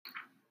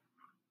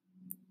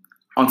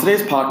On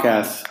today's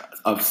podcast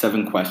of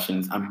 7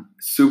 Questions, I'm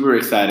super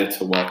excited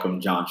to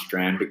welcome John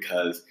Strand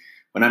because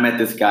when I met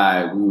this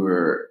guy, we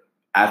were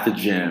at the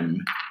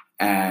gym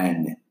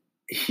and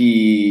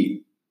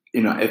he,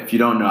 if you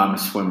don't know, I'm a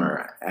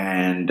swimmer,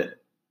 and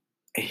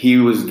he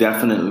was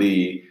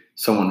definitely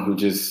someone who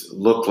just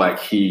looked like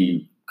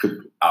he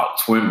could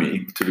outswim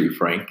me, to be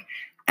frank.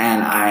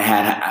 And I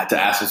had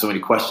to ask him so many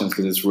questions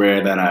because it's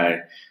rare that I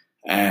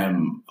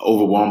am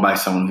overwhelmed by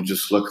someone who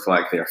just looks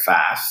like they're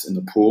fast in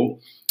the pool.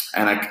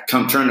 And I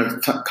come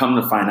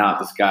to find out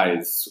this guy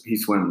he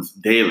swims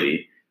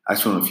daily. I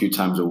swim a few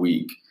times a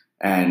week,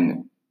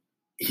 and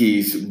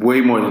he's way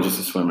more than just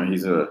a swimmer.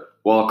 He's a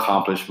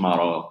well-accomplished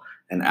model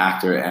and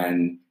actor,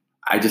 and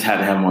I just had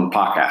to have him on the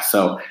podcast.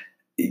 So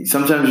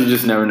sometimes you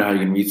just never know how you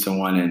can meet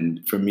someone,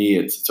 and for me,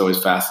 it's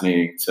always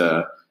fascinating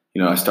to,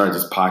 I started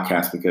this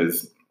podcast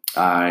because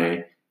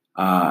I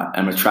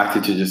am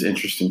attracted to just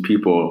interesting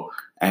people,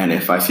 and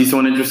if I see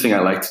someone interesting, I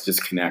like to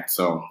just connect.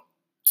 So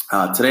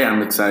today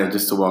I'm excited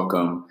just to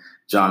welcome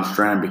John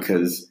Strand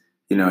because,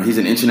 he's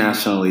an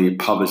internationally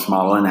published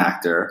model and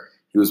actor.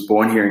 He was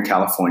born here in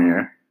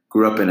California,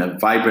 grew up in a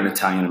vibrant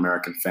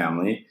Italian-American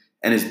family,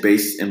 and is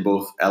based in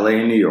both LA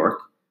and New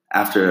York.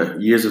 After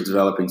years of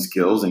developing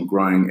skills and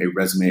growing a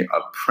resume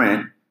of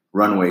print,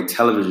 runway,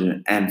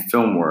 television, and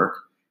film work,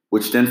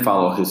 which then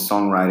followed his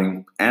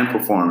songwriting and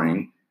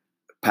performing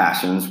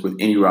passions with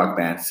indie rock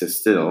band Sit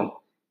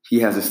Still, he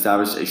has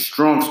established a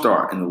strong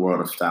start in the world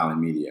of style and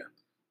media.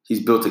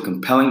 He's built a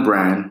compelling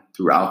brand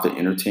throughout the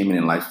entertainment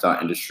and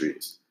lifestyle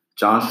industries.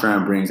 John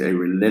Strand brings a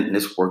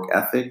relentless work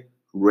ethic,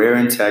 rare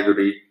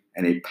integrity,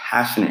 and a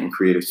passionate and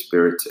creative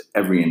spirit to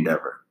every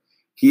endeavor.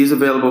 He is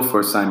available for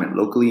assignment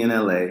locally in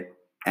LA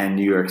and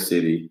New York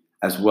City,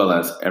 as well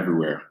as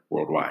everywhere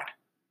worldwide.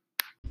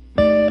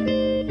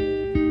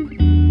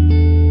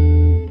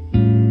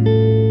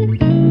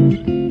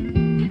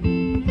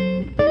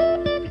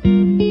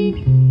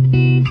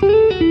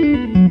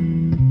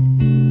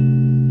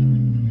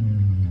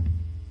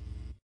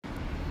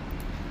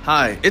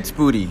 Hi, it's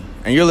Booty,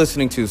 and you're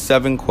listening to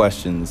 7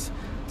 Questions.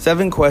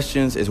 7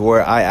 Questions is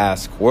where I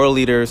ask world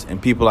leaders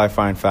and people I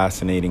find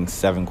fascinating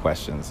 7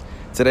 questions.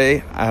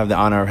 Today, I have the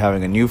honor of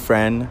having a new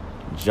friend,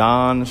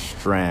 John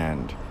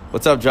Strand.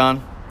 What's up, John?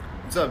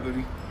 What's up,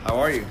 Booty? How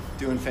are you?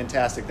 Doing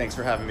fantastic. Thanks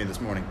for having me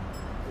this morning.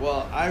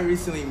 Well, I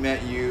recently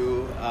met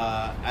you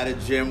at a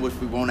gym, which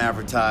we won't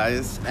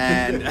advertise,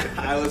 and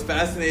I was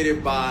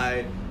fascinated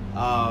by,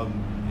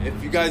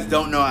 if you guys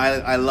don't know,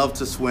 I love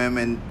to swim,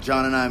 and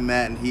John and I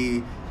met, and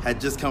he had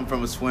just come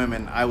from a swim,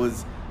 and I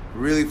was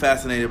really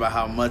fascinated by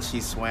how much he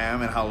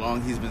swam and how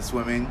long he's been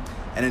swimming.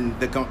 And then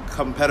the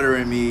competitor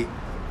in me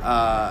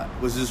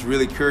was just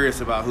really curious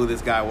about who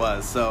this guy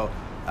was. So,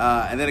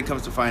 and then it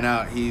comes to find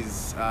out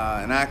he's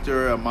an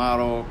actor, a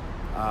model,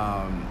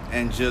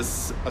 and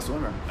just a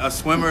swimmer. A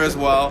swimmer as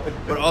well,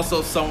 but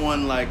also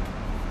someone like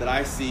that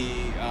I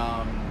see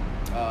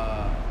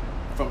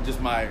from just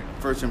my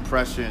first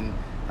impression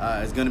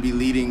is going to be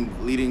leading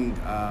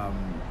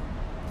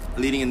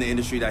in the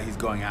industry that he's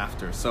going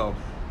after. So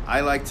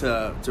I like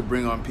to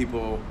bring on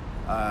people,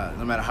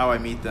 no matter how I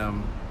meet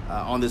them,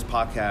 on this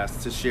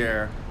podcast to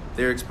share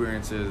their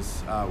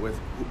experiences with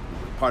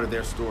part of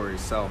their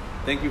stories. So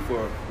thank you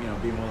for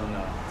being willing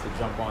to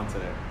jump on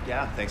today.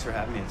 Yeah, thanks for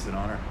having me. It's an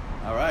honor.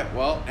 All right.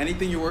 Well,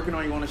 anything you're working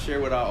on you want to share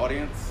with our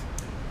audience?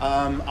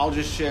 I'll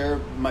just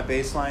share my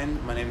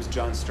baseline. My name is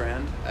John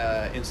Strand,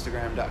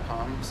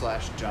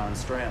 Instagram.com/John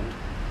Strand.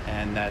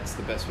 And that's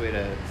the best way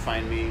to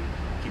find me,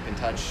 keep in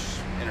touch,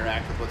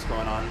 interact with what's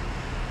going on.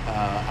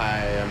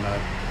 I am a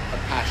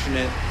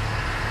passionate,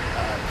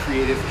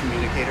 creative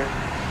communicator,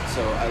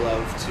 so I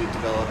love to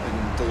develop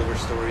and deliver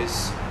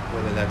stories,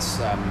 whether that's,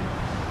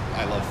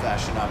 I love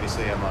fashion,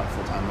 obviously. I'm a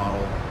full-time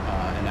model,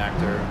 and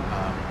actor,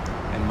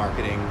 and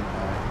marketing,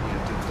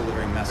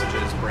 delivering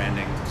messages,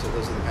 branding. So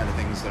those are the kind of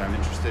things that I'm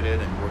interested in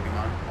and working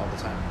on all the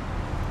time.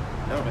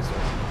 That's my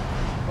story.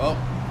 Well,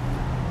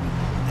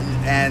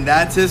 and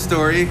that's his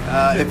story.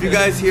 If you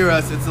guys hear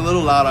us, it's a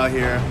little loud out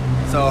here,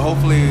 so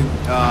hopefully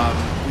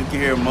you can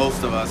hear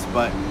most of us.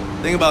 But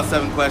the thing about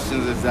 7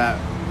 Questions is that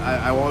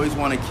I always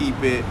want to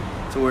keep it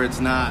to where it's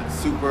not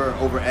super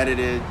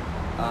over-edited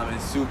and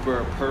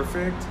super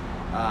perfect.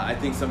 I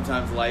think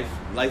sometimes life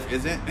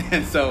isn't.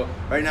 And so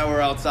right now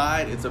we're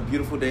outside. It's a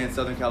beautiful day in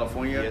Southern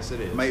California. Yes,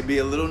 it is. Might be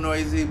a little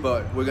noisy,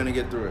 but we're going to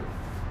get through it.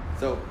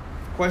 So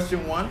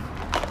question 1,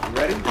 you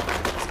ready?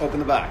 Let's open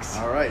the box.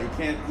 All right.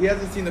 He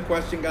hasn't seen the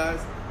question,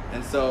 guys.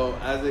 And so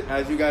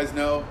as you guys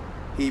know,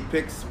 he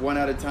picks one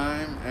at a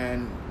time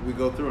and we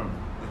go through them.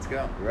 Let's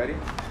go. You ready?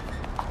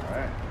 All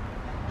right.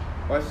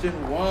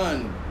 Question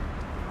 1.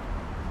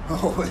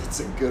 Oh, it's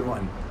a good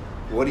one.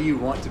 What do you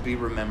want to be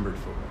remembered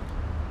for?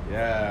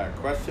 Yeah,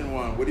 question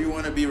 1. What do you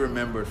want to be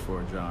remembered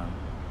for, John?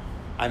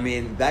 I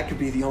mean, that could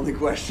be the only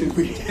question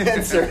we can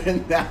answer,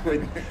 and that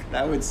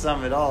would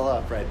sum it all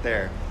up right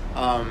there.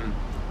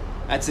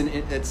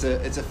 It's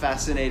a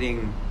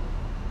fascinating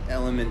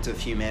element of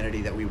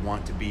humanity that we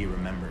want to be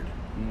remembered.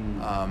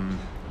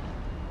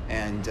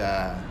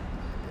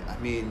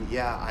 mean,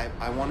 yeah,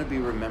 I want to be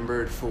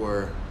remembered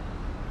for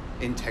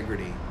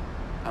integrity.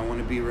 I want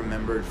to be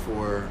remembered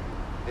for,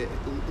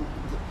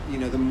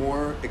 the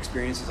more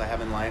experiences I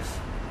have in life,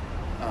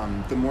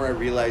 the more I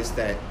realize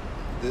that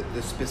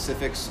the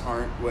specifics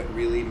aren't what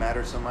really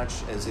matter so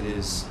much as it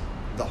is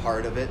the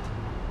heart of it.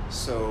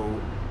 So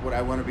what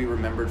I want to be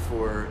remembered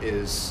for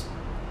is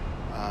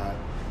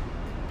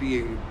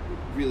being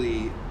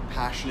really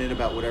passionate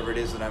about whatever it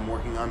is that I'm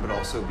working on, but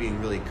also being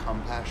really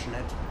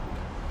compassionate.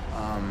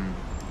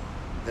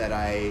 That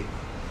I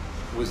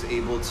was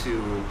able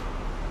to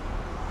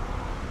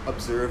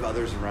observe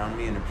others around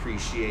me and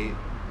appreciate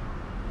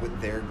what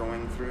they're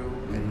going through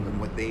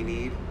and what they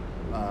need,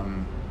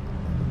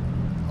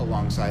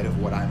 alongside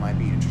of what I might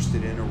be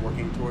interested in or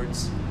working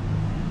towards.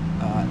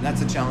 And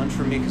that's a challenge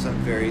for me because I'm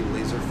very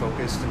laser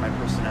focused in my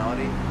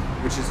personality,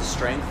 which is a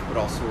strength but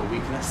also a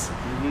weakness.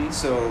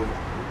 So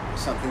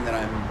something that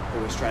I'm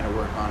always trying to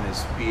work on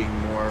is being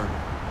more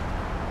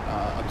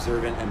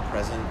observant and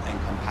present and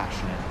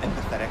compassionate,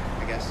 empathetic,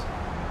 I guess.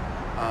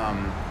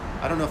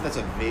 I don't know if that's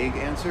a vague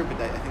answer, but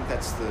I think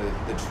that's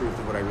the truth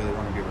of what I really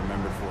want to be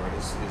remembered for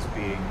is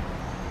being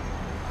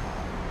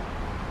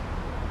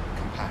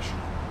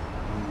compassionate.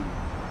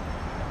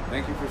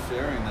 Thank you for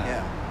sharing that.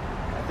 Yeah.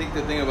 I think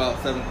the thing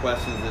about 7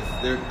 questions is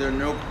there are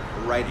no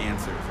right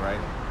answers,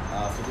 right?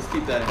 So just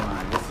keep that in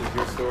mind. This is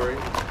your story,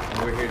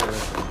 and we're here to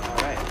listen.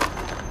 All right.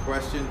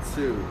 Question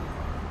 2.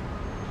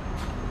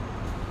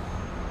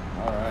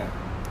 All right.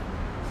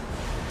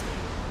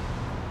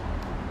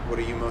 What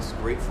are you most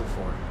grateful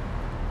for?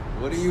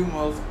 What are you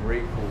most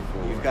grateful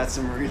for? You've got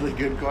some really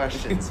good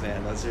questions,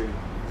 man. Those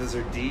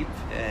are deep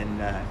and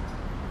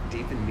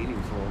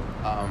meaningful.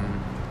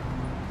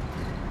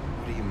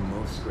 What are you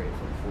most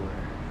grateful for?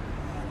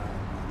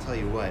 I'll tell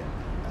you what.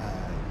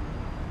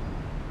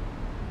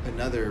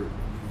 Another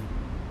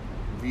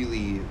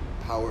really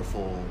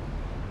powerful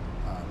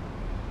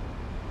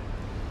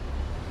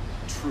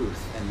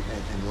truth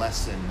and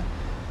lesson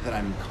that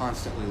I'm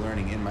constantly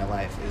learning in my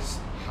life is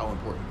how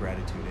important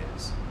gratitude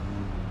is.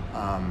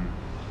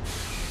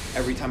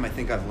 Every time I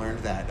think I've learned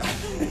that,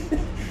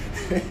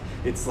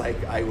 it's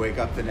like I wake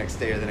up the next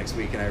day or the next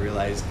week and I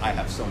realize I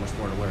have so much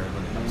more to learn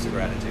when it comes to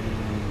gratitude.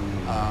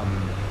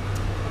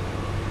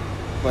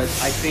 But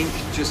I think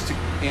just to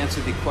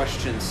answer the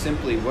question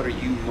simply, what are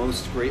you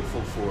most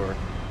grateful for?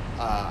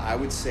 I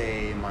would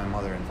say my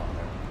mother and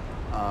father.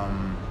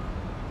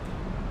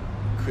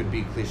 Could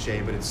be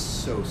cliche, but it's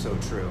so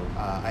true.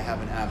 I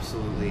have an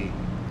absolutely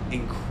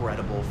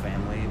incredible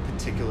family,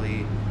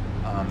 particularly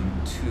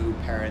 2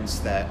 parents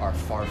that are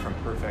far from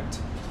perfect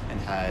and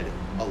had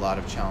a lot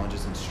of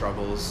challenges and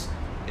struggles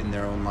in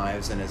their own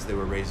lives and as they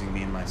were raising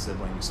me and my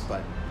siblings.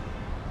 But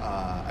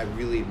I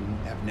really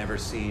have never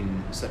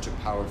seen such a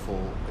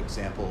powerful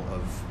example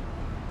of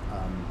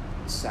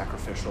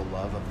sacrificial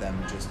love, of them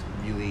just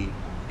really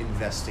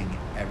investing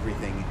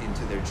everything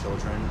into their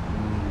children.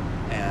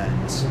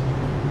 And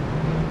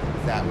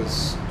that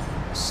was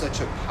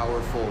such a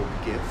powerful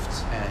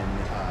gift and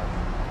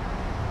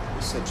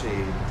such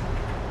a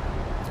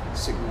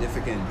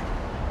significant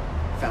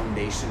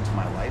foundation to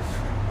my life.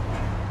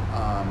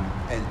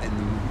 And the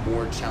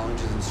more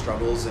challenges and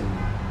struggles and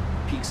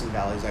peaks and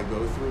valleys I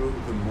go through,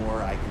 the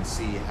more I can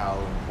see how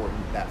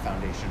important that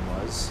foundation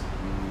was.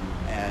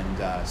 And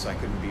so I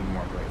couldn't be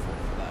more grateful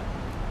for that.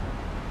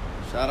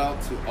 Shout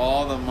out to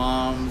all the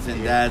moms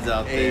and dads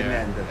out there.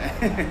 Amen to that.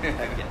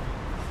 Heck yeah.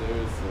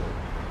 Seriously.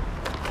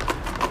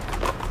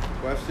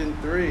 Question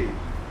 3.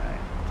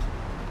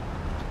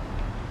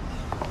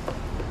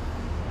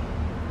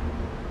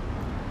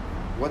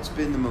 What's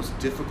been the most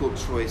difficult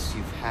choice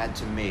you've had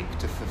to make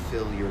to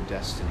fulfill your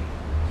destiny?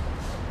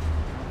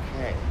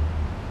 Okay.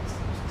 What's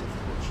the most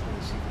difficult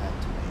choice you've had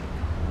to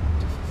make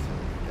to fulfill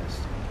your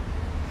destiny?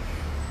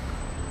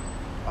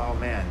 Oh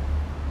man.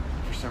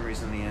 For some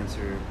reason the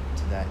answer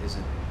to that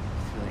isn't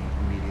feeling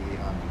immediately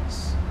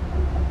obvious.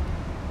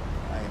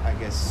 I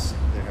guess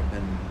there have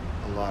been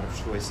a lot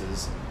of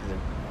choices.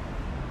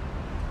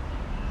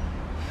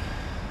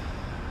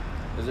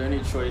 Is there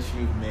any choice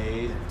you've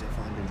made They've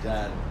definitely been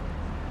that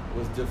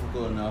was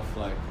difficult enough?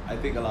 Like, I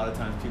think a lot of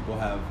times people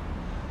have,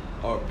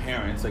 or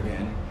parents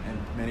again, and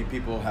many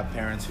people have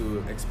parents who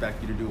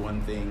expect you to do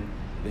one thing,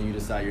 then you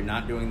decide you're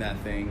not doing that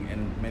thing,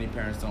 and many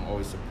parents don't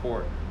always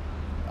support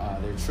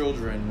their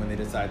children when they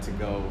decide to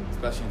go,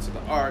 especially into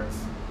the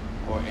arts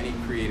or any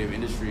creative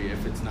industry,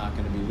 if it's not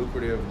going to be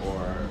lucrative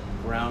or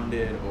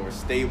grounded or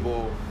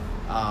stable.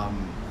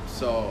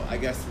 So I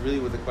guess really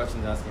what the question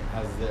is asking,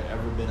 has there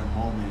ever been a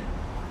moment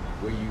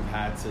where you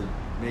had to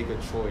make a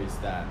choice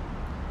that,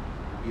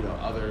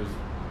 others,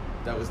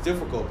 that was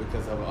difficult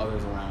because of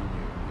others around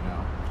you,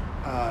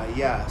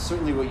 Yeah,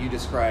 certainly what you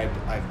described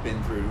I've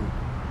been through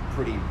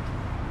pretty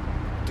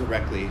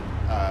directly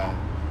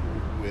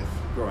with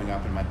growing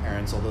up, and my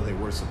parents, although they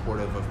were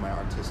supportive of my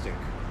artistic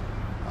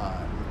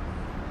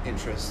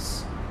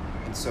interests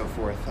and so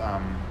forth.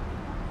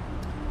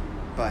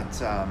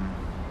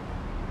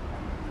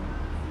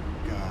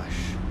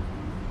 Gosh.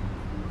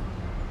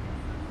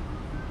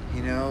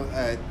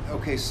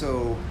 Okay,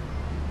 so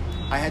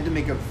I had to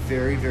make a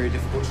very, very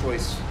difficult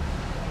choice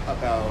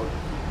about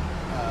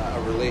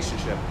a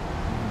relationship.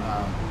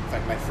 In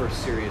fact, my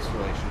first serious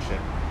relationship,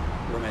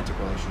 romantic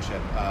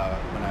relationship,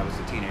 when I was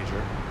a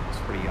teenager. I was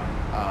pretty young.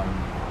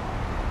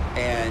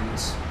 And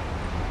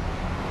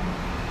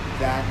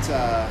that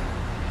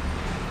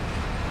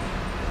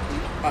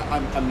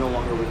I'm no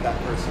longer with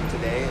that person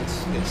today.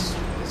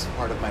 It's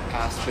part of my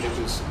past, but it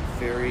was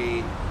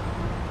very,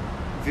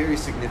 very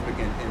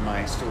significant in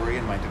my story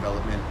and my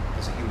development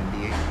as a human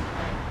being.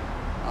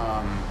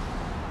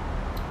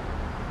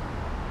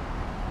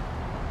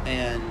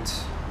 And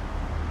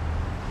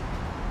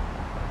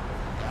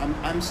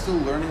I'm still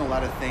learning a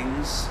lot of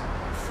things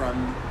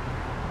from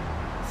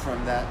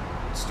that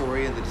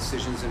story and the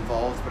decisions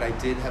involved, but I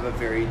did have a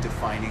very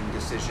defining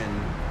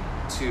decision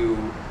to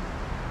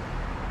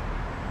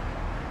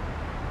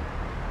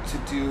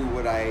do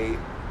what I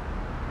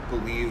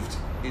believed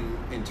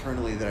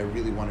internally that I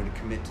really wanted to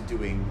commit to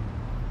doing,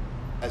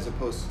 as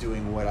opposed to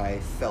doing what I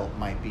felt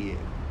might be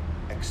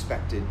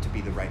expected to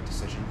be the right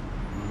decision.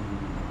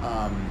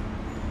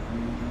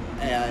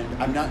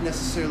 And I'm not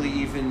necessarily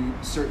even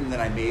certain that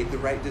I made the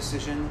right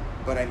decision,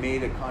 but I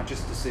made a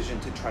conscious decision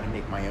to try to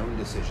make my own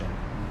decision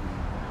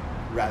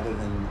rather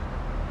than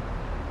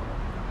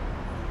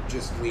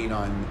just lean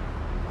on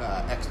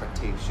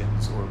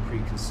expectations or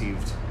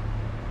preconceived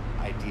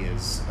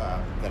ideas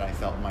that I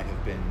felt might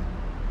have been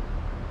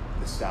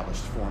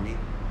established for me.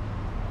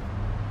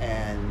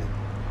 And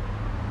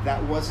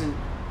that wasn't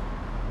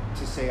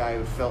to say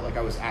I felt like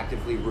I was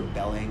actively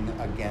rebelling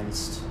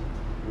against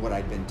what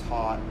I'd been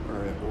taught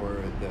or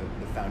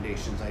the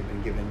foundations I'd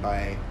been given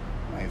by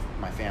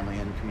my family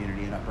and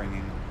community and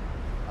upbringing.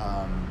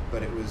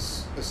 But it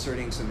was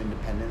asserting some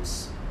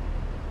independence,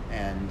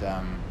 and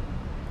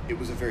it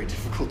was a very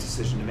difficult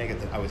decision to make.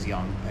 I was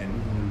young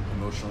and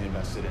emotionally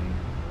invested in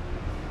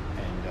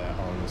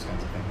all of those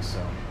kinds of things.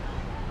 So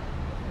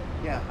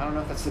yeah, I don't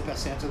know if that's the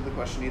best answer to the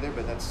question either,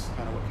 but that's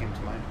kind of what came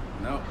to mind.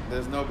 No,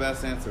 there's no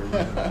best answer.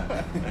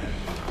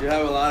 You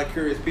have a lot of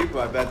curious people.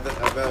 I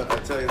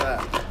tell you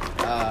that.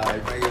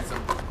 You might get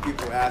some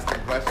people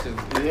asking questions.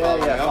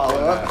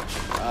 Follow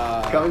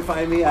up. Come and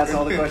find me. Ask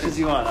all the questions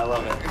you want. I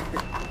love it.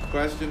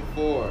 Question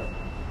 4.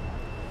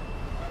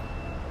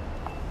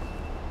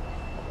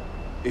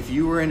 If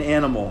you were an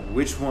animal,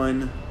 which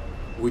one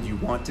would you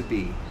want to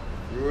be?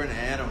 You were an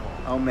animal.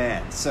 Oh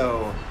man.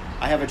 So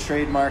I have a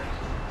trademark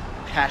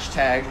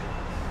hashtag.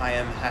 I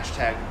am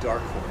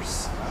 #dark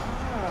horse.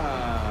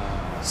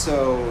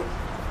 So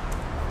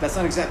that's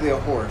not exactly a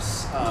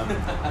horse,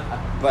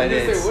 but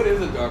it's... What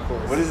is a dark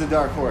horse? What is a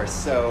dark horse?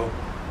 So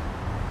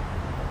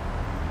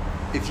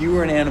if you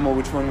were an animal,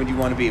 which one would you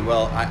want to be?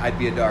 Well, I'd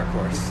be a dark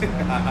horse.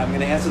 I'm going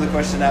to answer the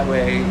question that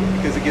way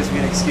because it gives me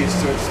an excuse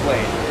to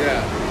explain.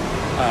 Yeah.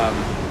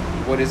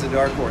 What is a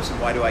dark horse and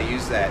why do I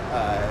use that?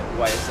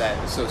 Why is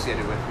that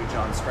associated with who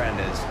John Strand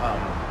is?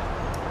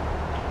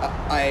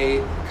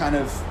 I kind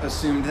of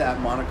assumed that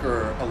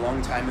moniker a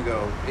long time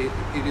ago.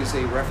 It is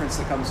a reference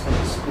that comes from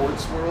the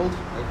sports world.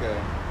 Okay.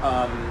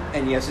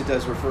 And yes, it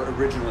does refer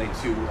originally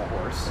to a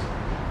horse.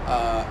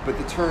 But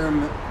the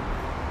term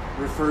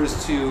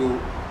refers to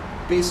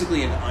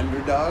basically an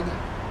underdog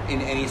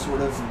in any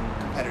sort of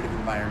competitive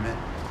environment.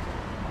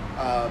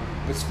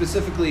 But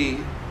specifically,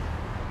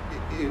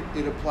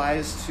 it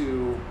applies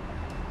to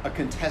a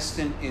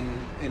contestant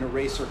in a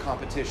race or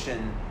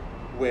competition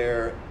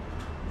where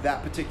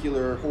that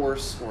particular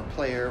horse or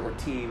player or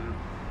team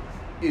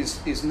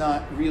is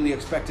not really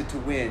expected to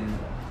win,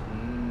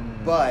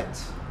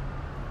 but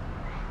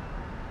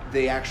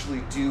they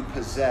actually do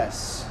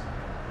possess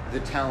the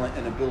talent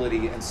and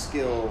ability and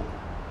skill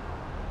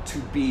to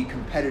be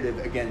competitive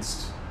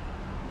against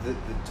the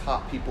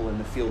top people in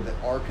the field that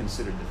are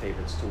considered the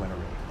favorites to win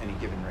any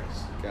given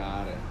race.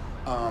 Got it.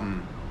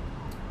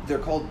 They're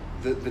called,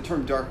 the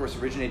term dark horse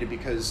originated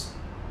because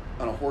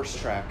on a horse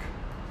track,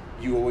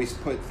 you always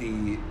put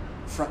the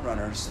front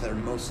runners that are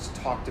most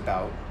talked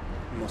about,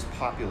 most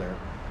popular,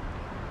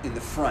 in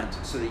the front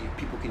so that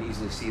people can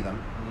easily see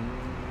them,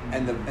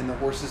 and the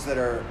horses that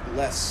are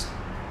less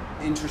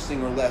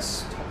interesting or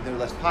they're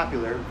less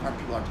popular,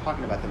 people aren't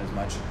talking about them as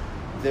much,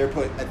 they're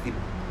put at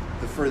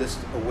the furthest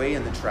away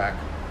in the track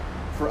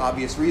for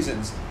obvious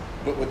reasons.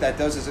 But what that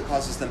does is it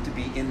causes them to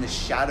be in the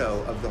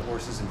shadow of the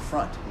horses in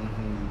front,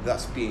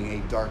 thus being a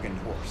darkened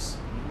horse.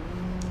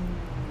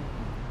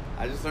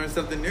 I just learned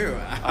something new.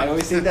 I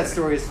always think that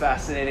story is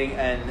fascinating,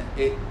 and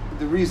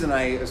the reason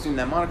I assume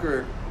that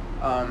moniker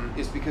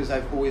is because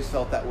I've always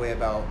felt that way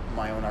about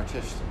my own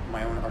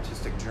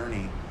artistic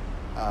journey,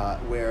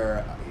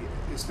 where,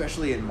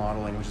 especially in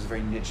modeling, which is a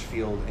very niche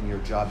field, and your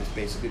job is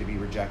basically to be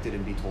rejected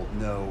and be told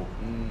no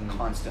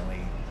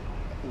constantly,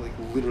 like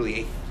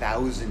literally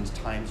 1,000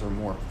 times or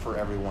more for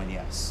every one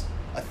yes.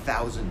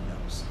 1,000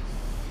 no's.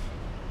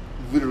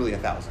 Literally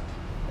 1,000.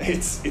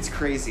 It's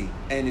crazy,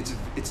 and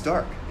it's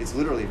dark. It's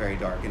literally very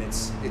dark, and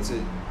it's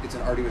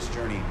an arduous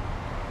journey.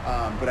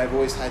 But I've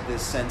always had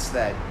this sense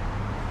that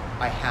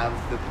I have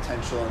the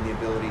potential and the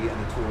ability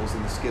and the tools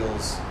and the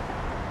skills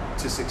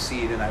to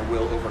succeed, and I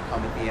will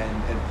overcome at the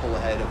end and pull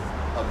ahead of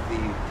of the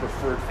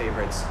preferred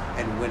favorites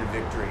and win a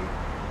victory,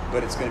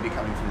 but it's going to be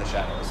coming from the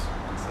shadows.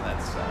 And so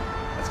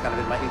that's kind of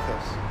been my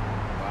ethos.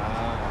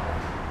 Wow.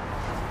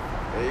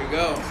 There you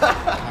go.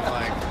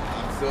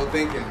 I'm still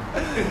thinking.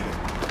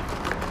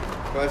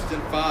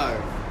 Question 5.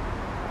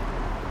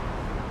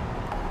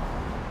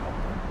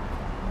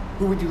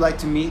 Who would you like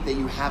to meet that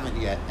you haven't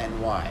yet,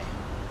 and why?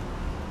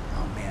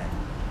 Oh man,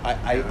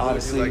 I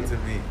honestly, who would you like to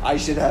meet? I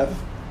should have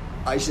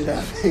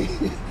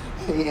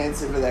a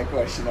answer for that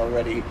question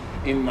already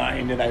in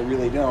mind, and I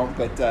really don't.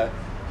 But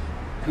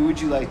who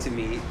would you like to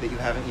meet that you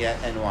haven't yet,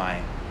 and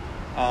why?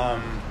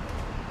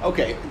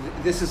 Okay,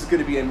 this is going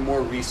to be a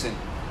more recent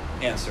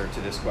answer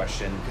to this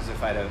question, because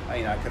if I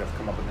could have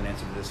come up with an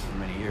answer to this for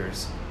many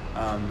years.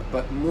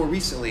 But more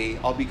recently,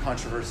 I'll be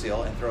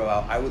controversial and throw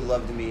out, I would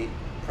love to meet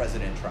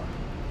President Trump.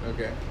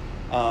 Okay.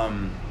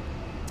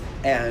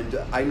 And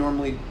I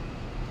normally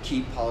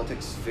keep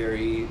politics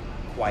very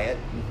quiet.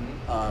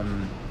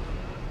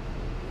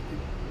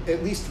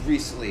 At least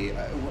recently,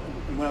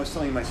 when I was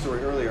telling you my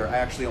story earlier, I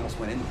actually almost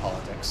went into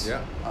politics.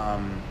 Yeah.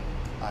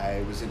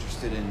 I was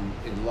interested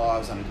in law. I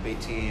was on a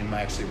debate team.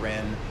 I actually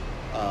ran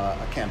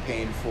a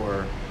campaign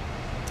for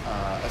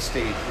a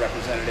state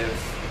representative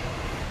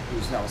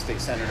who's now a state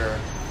senator.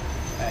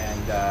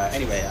 And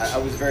anyway, I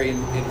was very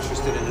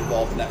interested and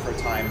involved in that for a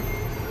time.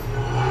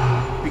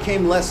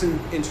 Became less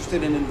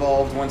interested and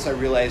involved once I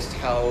realized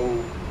how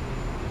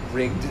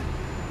rigged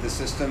the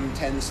system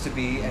tends to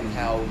be and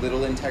how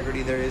little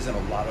integrity there is in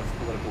a lot of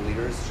political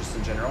leaders, just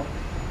in general.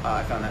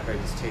 I found that very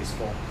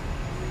distasteful.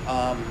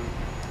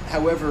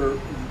 However,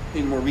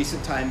 in more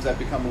recent times, I've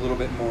become a little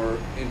bit more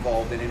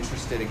involved and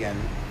interested again.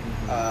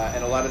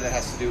 And a lot of that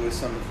has to do with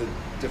some of the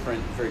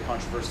different, very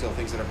controversial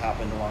things that have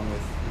happened along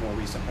with more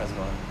recent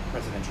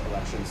presidential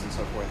elections and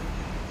so forth.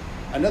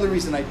 Another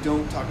reason I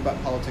don't talk about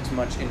politics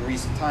much in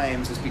recent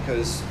times is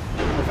because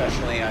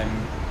professionally I'm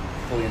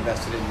fully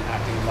invested in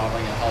acting and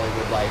modeling and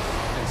Hollywood life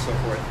and so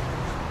forth.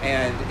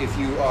 And if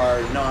you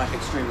are not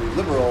extremely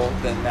liberal,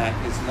 then that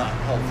is not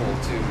helpful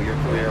to your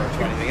career or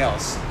to anything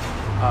else.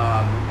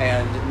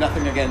 And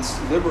nothing against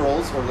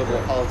liberals or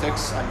liberal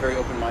politics. I'm very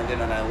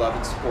open-minded and I love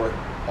and support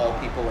all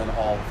people and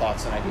all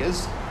thoughts and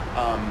ideas.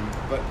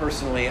 But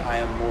personally, I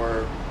am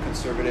more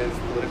conservative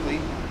politically,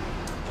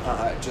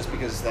 just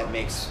because that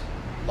makes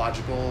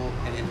logical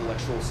and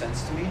intellectual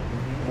sense to me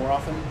more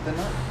often than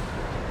not.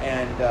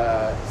 And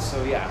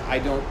so yeah, I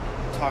don't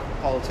talk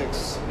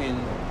politics in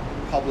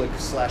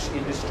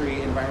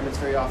public/industry environments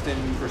very often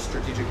for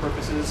strategic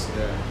purposes.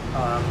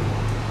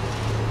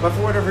 But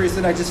for whatever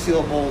reason, I just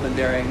feel bold and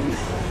daring.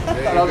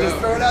 And I'll just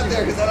throw it out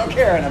there because I don't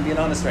care, and I'm being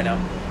honest right now.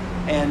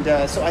 And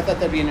so I thought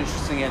that'd be an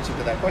interesting answer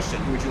to that question.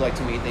 Who would you like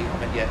to meet that you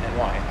haven't yet, and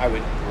why? I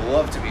would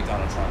love to meet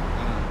Donald Trump.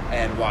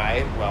 And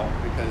why? Well,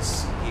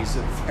 because he's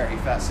a very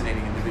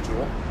fascinating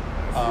individual.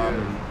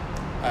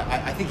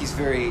 I think he's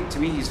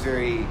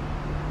very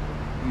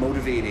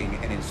motivating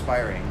and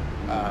inspiring.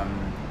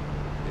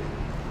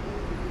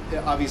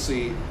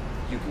 Obviously,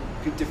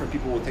 different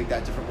people will take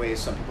that different ways.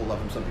 Some people love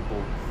him, some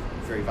people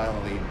very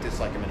violently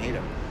dislike him and hate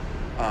him,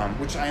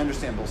 which I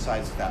understand both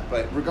sides of that.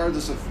 But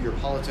regardless of your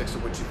politics or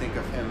what you think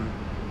of him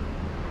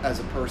as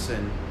a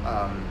person,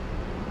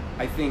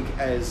 I think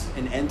as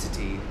an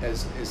entity,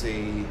 as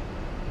a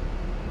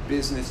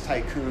business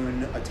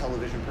tycoon, a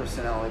television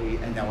personality,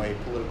 and now a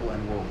political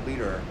and world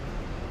leader,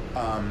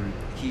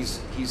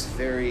 he's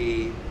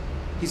very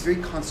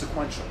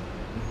consequential.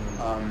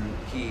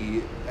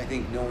 I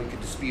think no one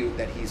could dispute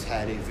that he's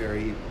had a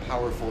very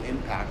powerful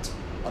impact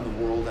on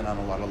the world and on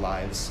a lot of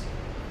lives.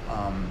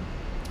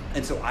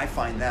 And so I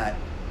find that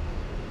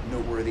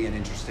noteworthy and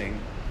interesting.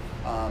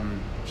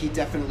 He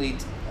definitely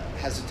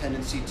has a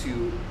tendency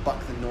to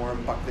buck the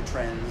norm, buck the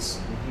trends.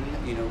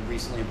 You know,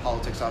 recently in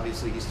politics,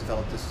 obviously, he's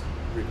developed this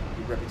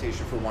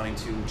reputation for wanting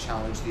to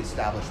challenge the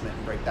establishment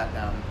and break that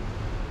down,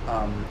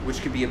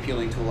 which can be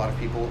appealing to a lot of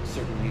people.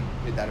 Certainly,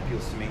 that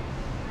appeals to me.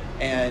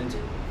 And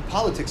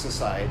politics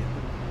aside,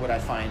 what I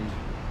find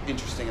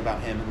interesting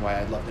about him and why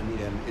I'd love to meet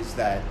him is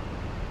that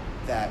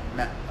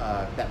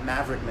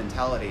maverick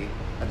mentality.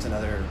 That's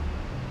another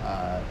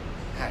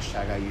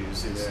hashtag I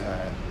use is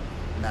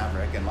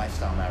maverick and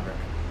lifestyle maverick,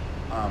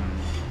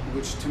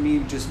 which to me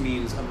just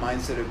means a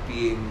mindset of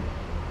being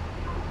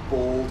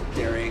bold,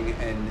 daring,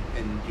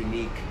 and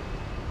unique,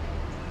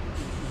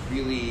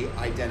 really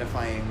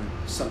identifying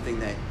something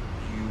that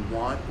you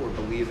want or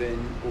believe in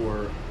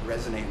or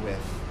resonate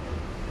with,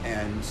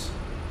 and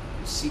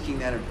seeking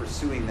that and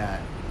pursuing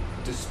that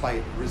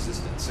despite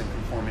resistance and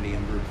conformity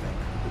and groupthink,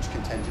 which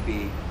can tend to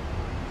be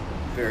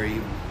very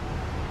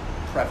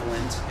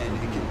prevalent, and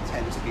it can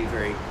tend to be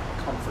very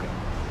comforting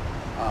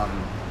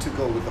to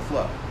go with the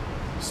flow.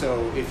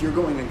 So if you're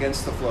going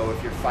against the flow,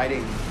 if you're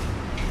fighting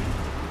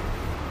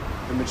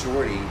the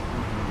majority,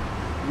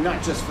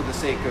 not just for the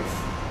sake of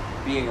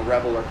being a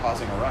rebel or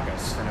causing a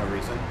ruckus for no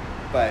reason,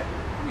 but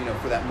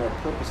for that more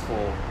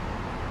purposeful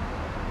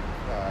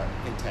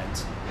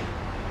intent,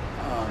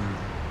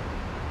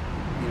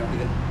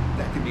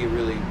 that could be a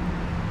really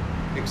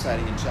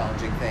exciting and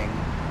challenging thing.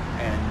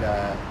 And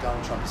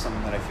Donald Trump is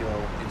someone that I feel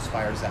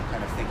inspires that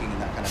kind of thinking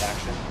and that kind of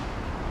action.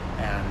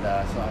 And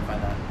so I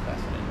find that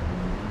fascinating.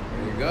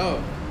 There you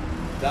go.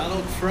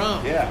 Donald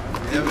Trump. Yeah.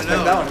 You never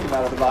know. That one to come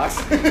out of the box.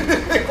 I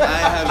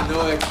have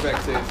no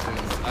expectations.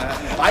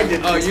 I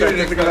didn't Oh, you didn't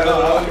expect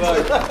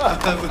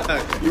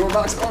it. Your Your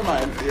box or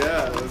mine.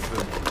 Yeah,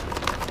 listen.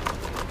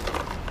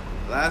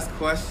 Last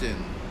question.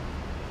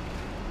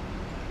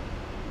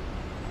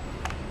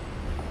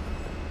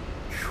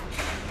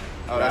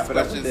 Oh, that's Wrap it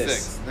up question with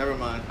this. 6. Never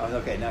mind. Oh,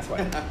 okay, that's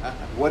why.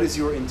 What is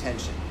your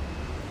intention?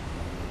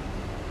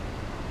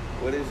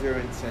 What is your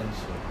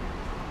intention?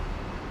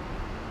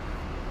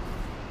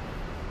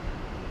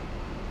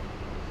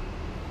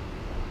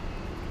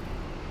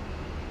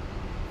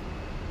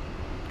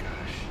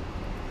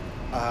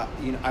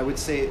 I would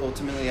say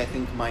ultimately, I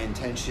think my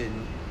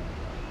intention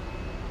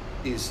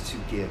is to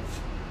give.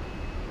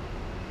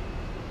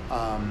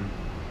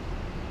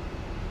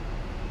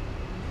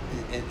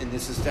 And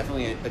this is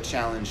definitely a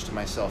challenge to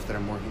myself that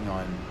I'm working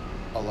on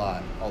a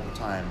lot, all the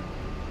time.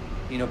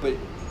 But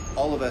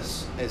all of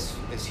us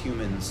as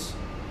humans,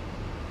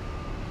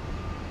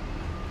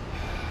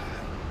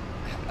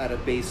 at a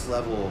base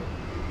level,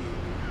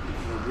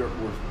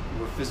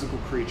 we're physical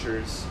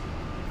creatures.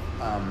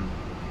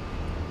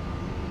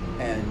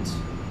 And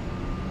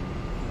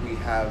we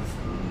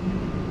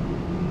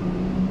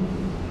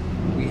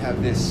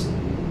have this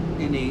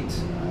innate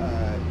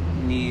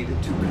need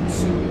to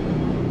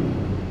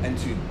consume and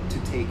to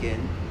take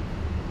in,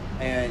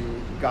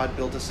 and God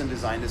built us and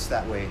designed us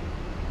that way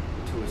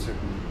to a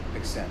certain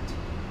extent,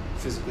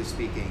 physically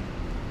speaking,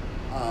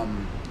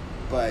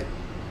 but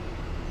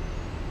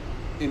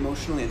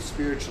emotionally and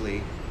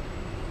spiritually,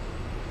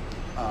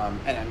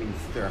 and I mean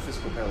there are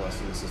physical parallels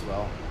to this as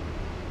well.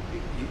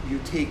 You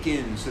take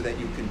in so that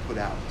you can put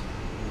out.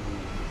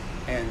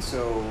 And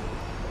so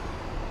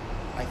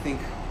I think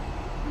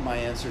my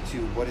answer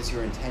to what is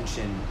your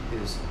intention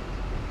is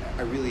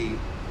I really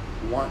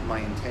want my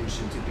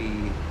intention to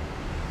be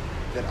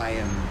that I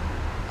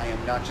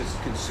am not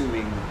just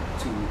consuming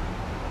to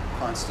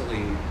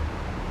constantly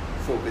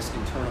focus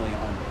internally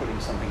on putting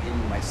something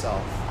in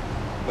myself,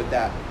 but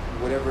that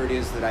whatever it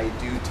is that I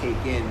do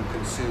take in,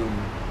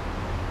 consume,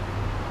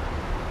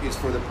 is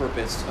for the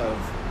purpose of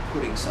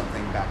putting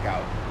something back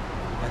out,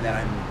 and that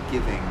I'm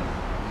giving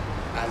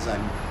as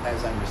I'm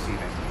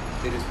receiving.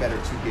 It is better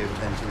to give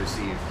than to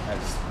receive,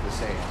 as the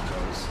saying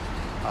goes.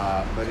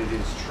 But it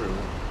is true,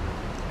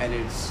 and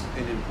it's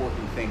an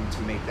important thing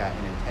to make that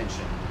an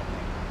intention, I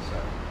think. So,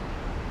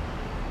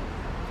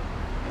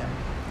 yeah.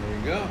 There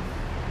you go.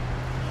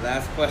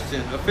 Last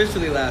question.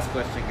 Officially last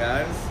question,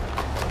 guys.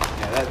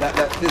 Yeah,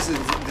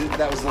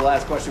 that was the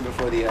last question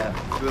before the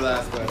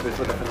last question.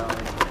 before the finale.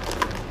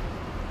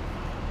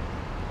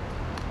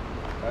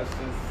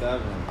 Question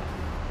 7.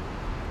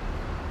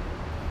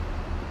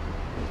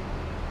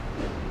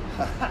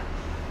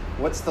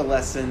 What's the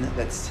lesson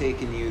that's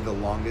taken you the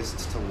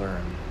longest to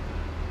learn?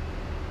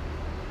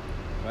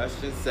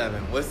 Question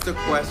 7. What's the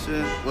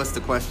question? What's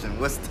the question?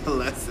 What's the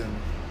lesson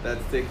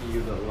that's taken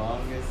you the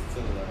longest to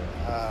learn?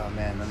 Oh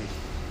man, let me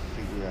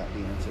figure out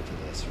the answer to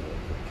this real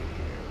quick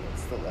here.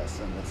 What's the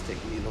lesson that's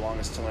taken you the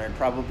longest to learn?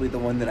 Probably the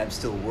one that I'm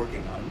still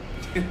working on.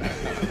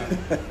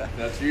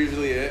 That's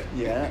usually it.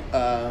 Yeah.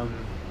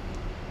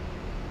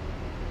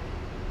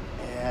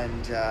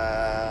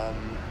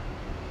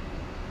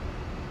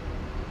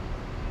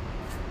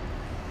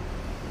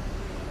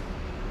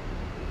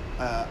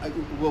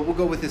 Well, we'll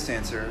go with this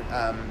answer.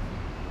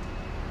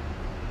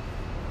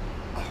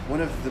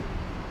 One of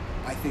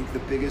I think the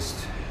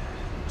biggest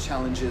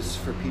challenges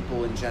for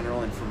people in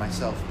general and for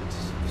myself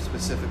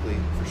specifically,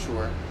 for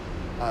sure,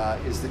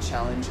 is the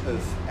challenge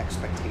of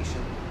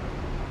expectation.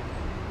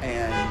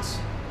 And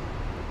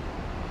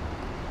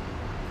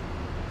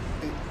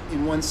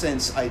in one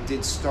sense, I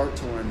did start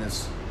to learn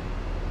this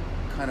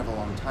kind of a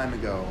long time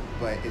ago,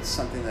 but it's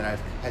something that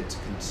I've had to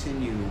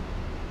continue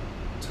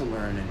to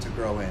learn and to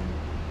grow in.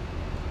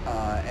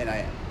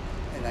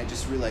 And I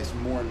just realized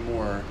more and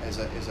more as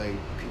I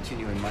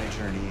continue in my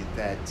journey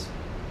that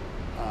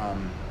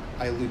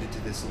I alluded to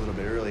this a little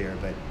bit earlier,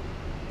 but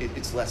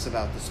it's less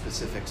about the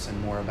specifics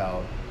and more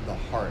about the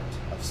heart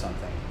of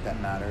something that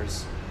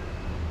matters.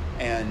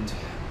 And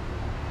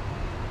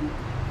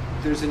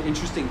there's an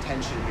interesting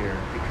tension here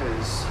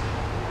because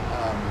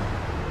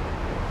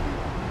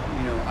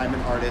I'm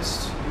an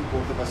artist.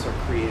 Both of us are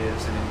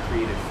creatives and in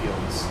creative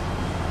fields,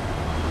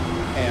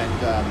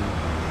 and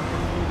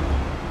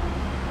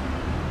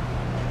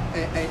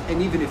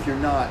even if you're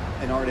not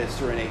an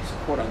artist or in a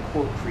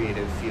quote-unquote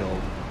creative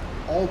field,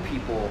 all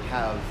people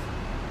have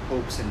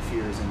hopes and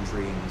fears and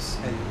dreams,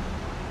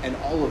 and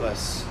all of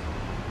us,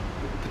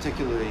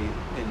 particularly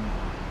in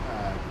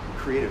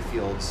creative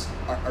fields,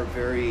 are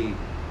very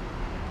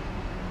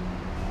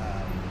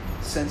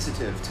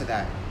sensitive to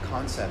that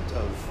concept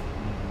of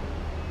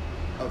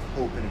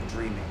hope and of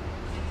dreaming.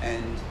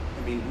 And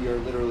I mean, we are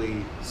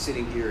literally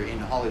sitting here in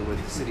Hollywood,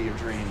 the city of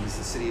dreams,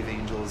 the city of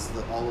angels,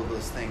 all of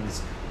those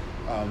things.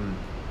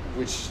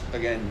 which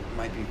again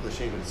might be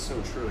cliche, but it's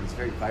so true. It's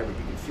very vibrant.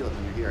 You can feel it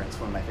when you're here. It's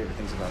one of my favorite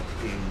things about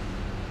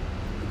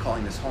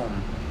calling this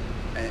home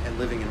and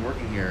living and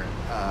working here.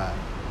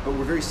 But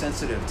we're very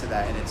sensitive to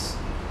that, and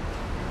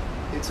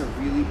it's a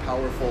really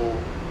powerful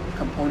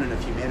component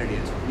of humanity.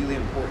 It's really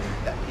important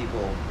that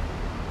people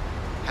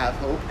have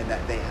hope and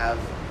that they have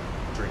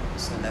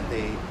dreams and that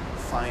they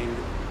find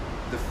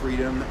the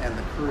freedom and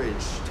the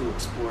courage to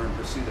explore and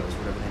pursue those,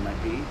 whatever they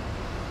might be.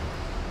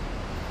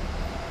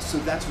 So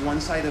that's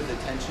one side of the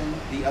tension.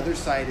 The other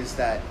side is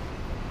that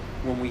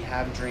when we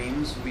have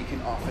dreams, we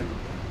can often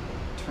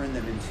turn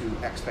them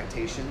into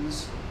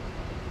expectations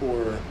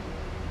or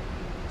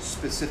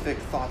specific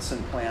thoughts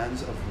and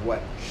plans of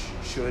what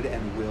should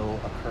and will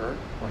occur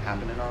or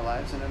happen in our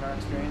lives and in our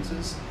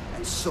experiences.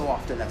 And so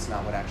often that's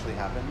not what actually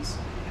happens.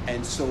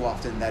 And so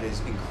often that is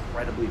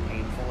incredibly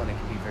painful and it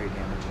can be very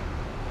damaging.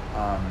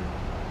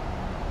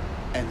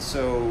 And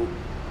so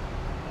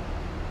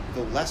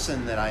the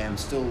lesson that I am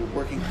still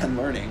working on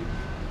learning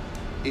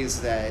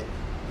is that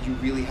you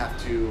really have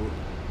to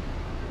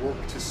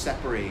work to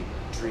separate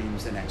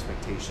dreams and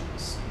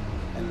expectations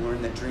and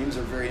learn that dreams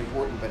are very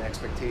important, but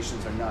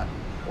expectations are not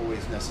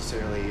always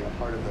necessarily a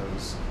part of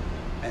those.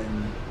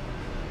 And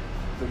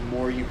the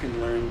more you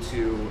can learn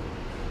to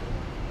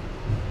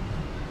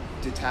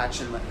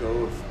detach and let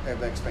go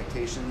of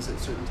expectations at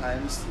certain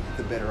times,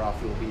 the better off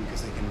you'll be,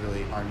 because they can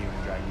really harm you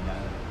and drag you down.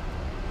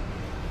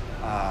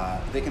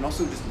 They can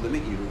also just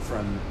limit you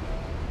from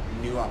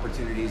new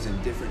opportunities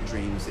and different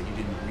dreams that you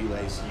didn't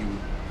realize you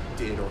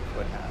did or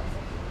could have.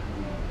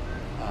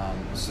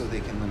 So they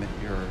can limit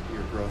your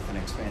growth and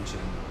expansion.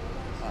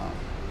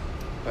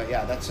 But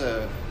yeah, that's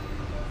a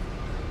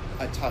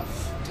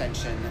tough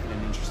tension and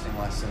an interesting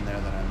lesson there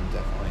that I'm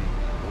definitely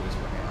always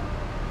working on.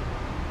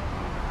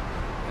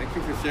 Thank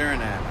you for sharing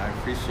that. I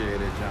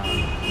appreciate it, John.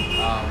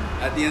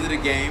 At the end of the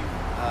game,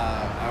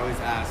 I always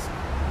ask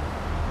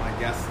my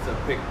guests to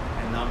pick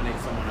and nominate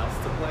someone else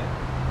to play.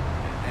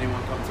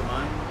 Anyone come to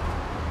mind?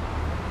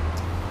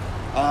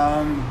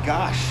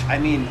 Gosh, I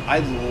mean,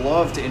 I'd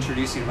love to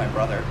introduce you to my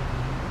brother.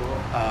 Cool.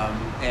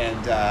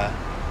 And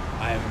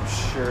I'm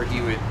sure he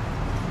would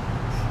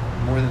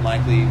more than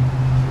likely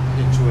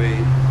enjoy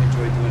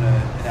doing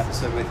an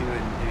episode with you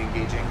and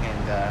engaging.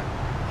 And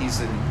he's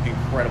an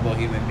incredible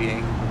human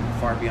being,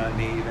 far beyond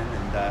me even,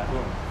 and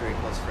very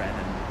close friend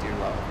and dear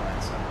love of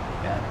mine. So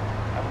yeah,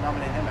 I would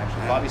nominate him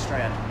actually. Bobby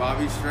Strand.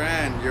 Bobby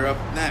Strand, you're up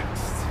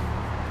next.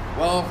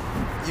 Well,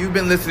 you've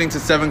been listening to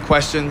 7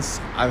 Questions.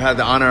 I've had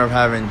the honor of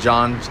having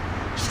John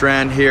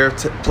Strand here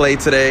to play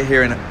today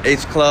here in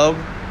H Club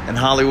in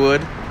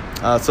Hollywood.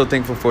 So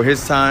thankful for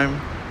his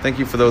time. Thank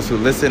you for those who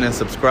listen and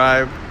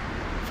subscribe.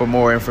 For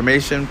more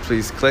information,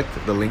 please click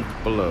the link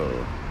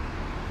below.